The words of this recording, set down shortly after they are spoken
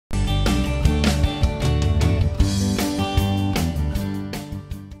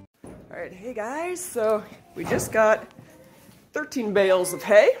Hey guys, so we just got 13 bales of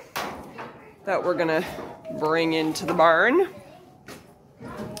hay that we're gonna bring into the barn.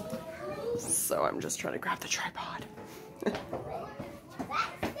 So I'm just trying to grab the tripod.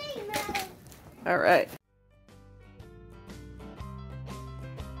 All right.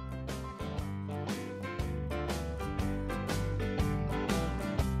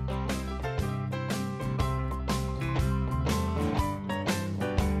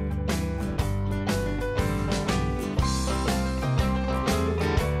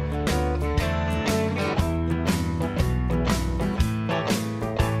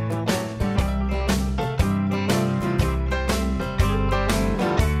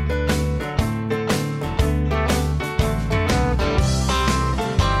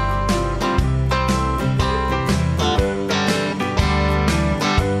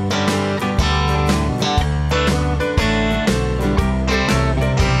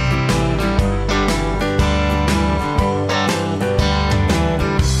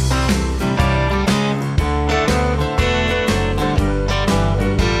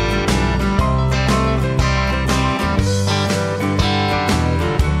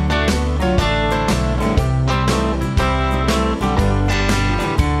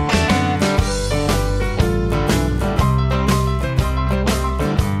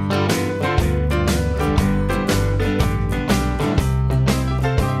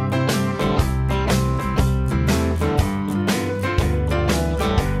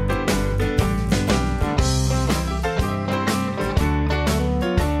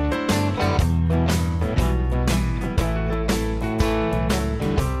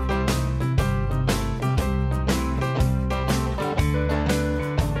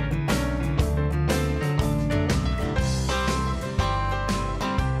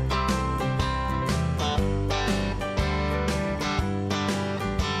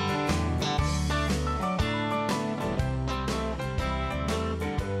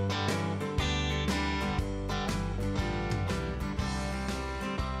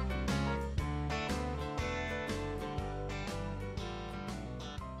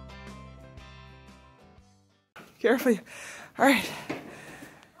 Carefully. All right.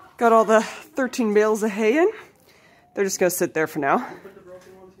 Got all the 13 bales of hay in. They're just gonna sit there for now. Put the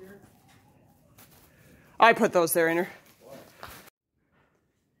broken ones here? I put those there, Inner.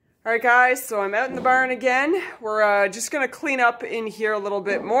 All right, guys, so I'm out in the barn again. We're just gonna clean up in here a little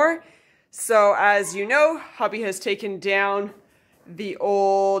bit more. So as you know, hubby has taken down the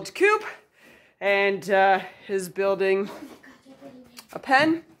old coop and is building a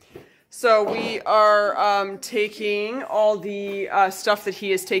pen. So we are taking all the stuff that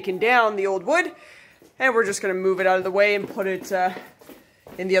he has taken down, the old wood, and we're just going to move it out of the way and put it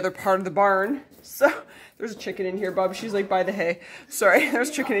in the other part of the barn. So there's a chicken in here, Bub. She's like by the hay. Sorry, there's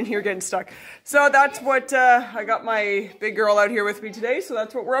a chicken in here getting stuck. So that's what I got my big girl out here with me today. So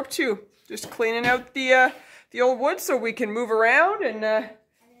that's what we're up to. Just cleaning out the old wood so we can move around and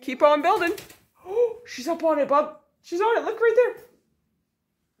keep on building. Oh, she's up on it, Bub. She's on it. Look right there.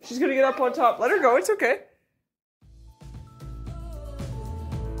 She's gonna get up on top. Let her go. It's okay.